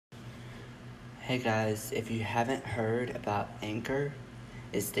Hey guys, if you haven't heard about Anchor,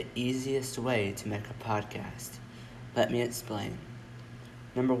 it's the easiest way to make a podcast. Let me explain.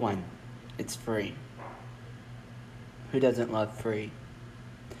 Number one, it's free. Who doesn't love free?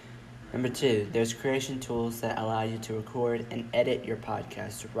 Number two, there's creation tools that allow you to record and edit your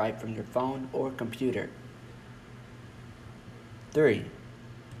podcast right from your phone or computer. 3,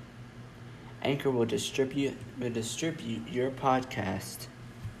 Anchor will distribute your podcast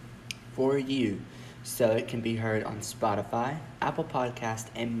for you so it can be heard on Spotify, Apple Podcast,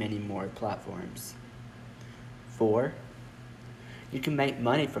 and many more platforms. 4, you can make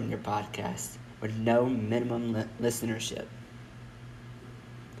money from your podcast with no minimum listenership.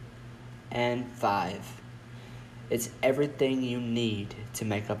 And 5, it's everything you need to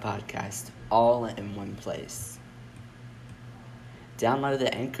make a podcast all in one place. Download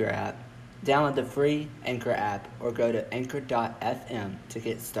the Anchor app. Download the free Anchor app or go to anchor.fm to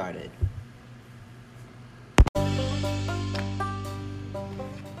get started.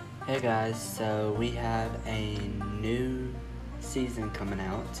 Hey guys, so we have a new season coming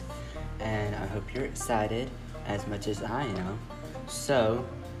out and I hope you're excited as much as I am. So,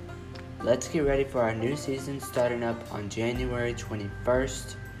 let's get ready for our new season starting up on January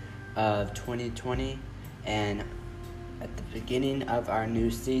 21st of 2020, and at the beginning of our new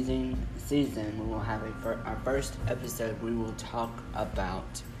season, we will have our first episode. We will talk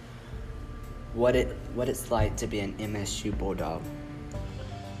about what it's like to be an MSU Bulldog.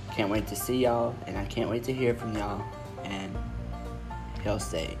 Can't wait to see y'all, and I can't wait to hear from y'all. And hail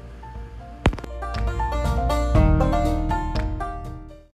state.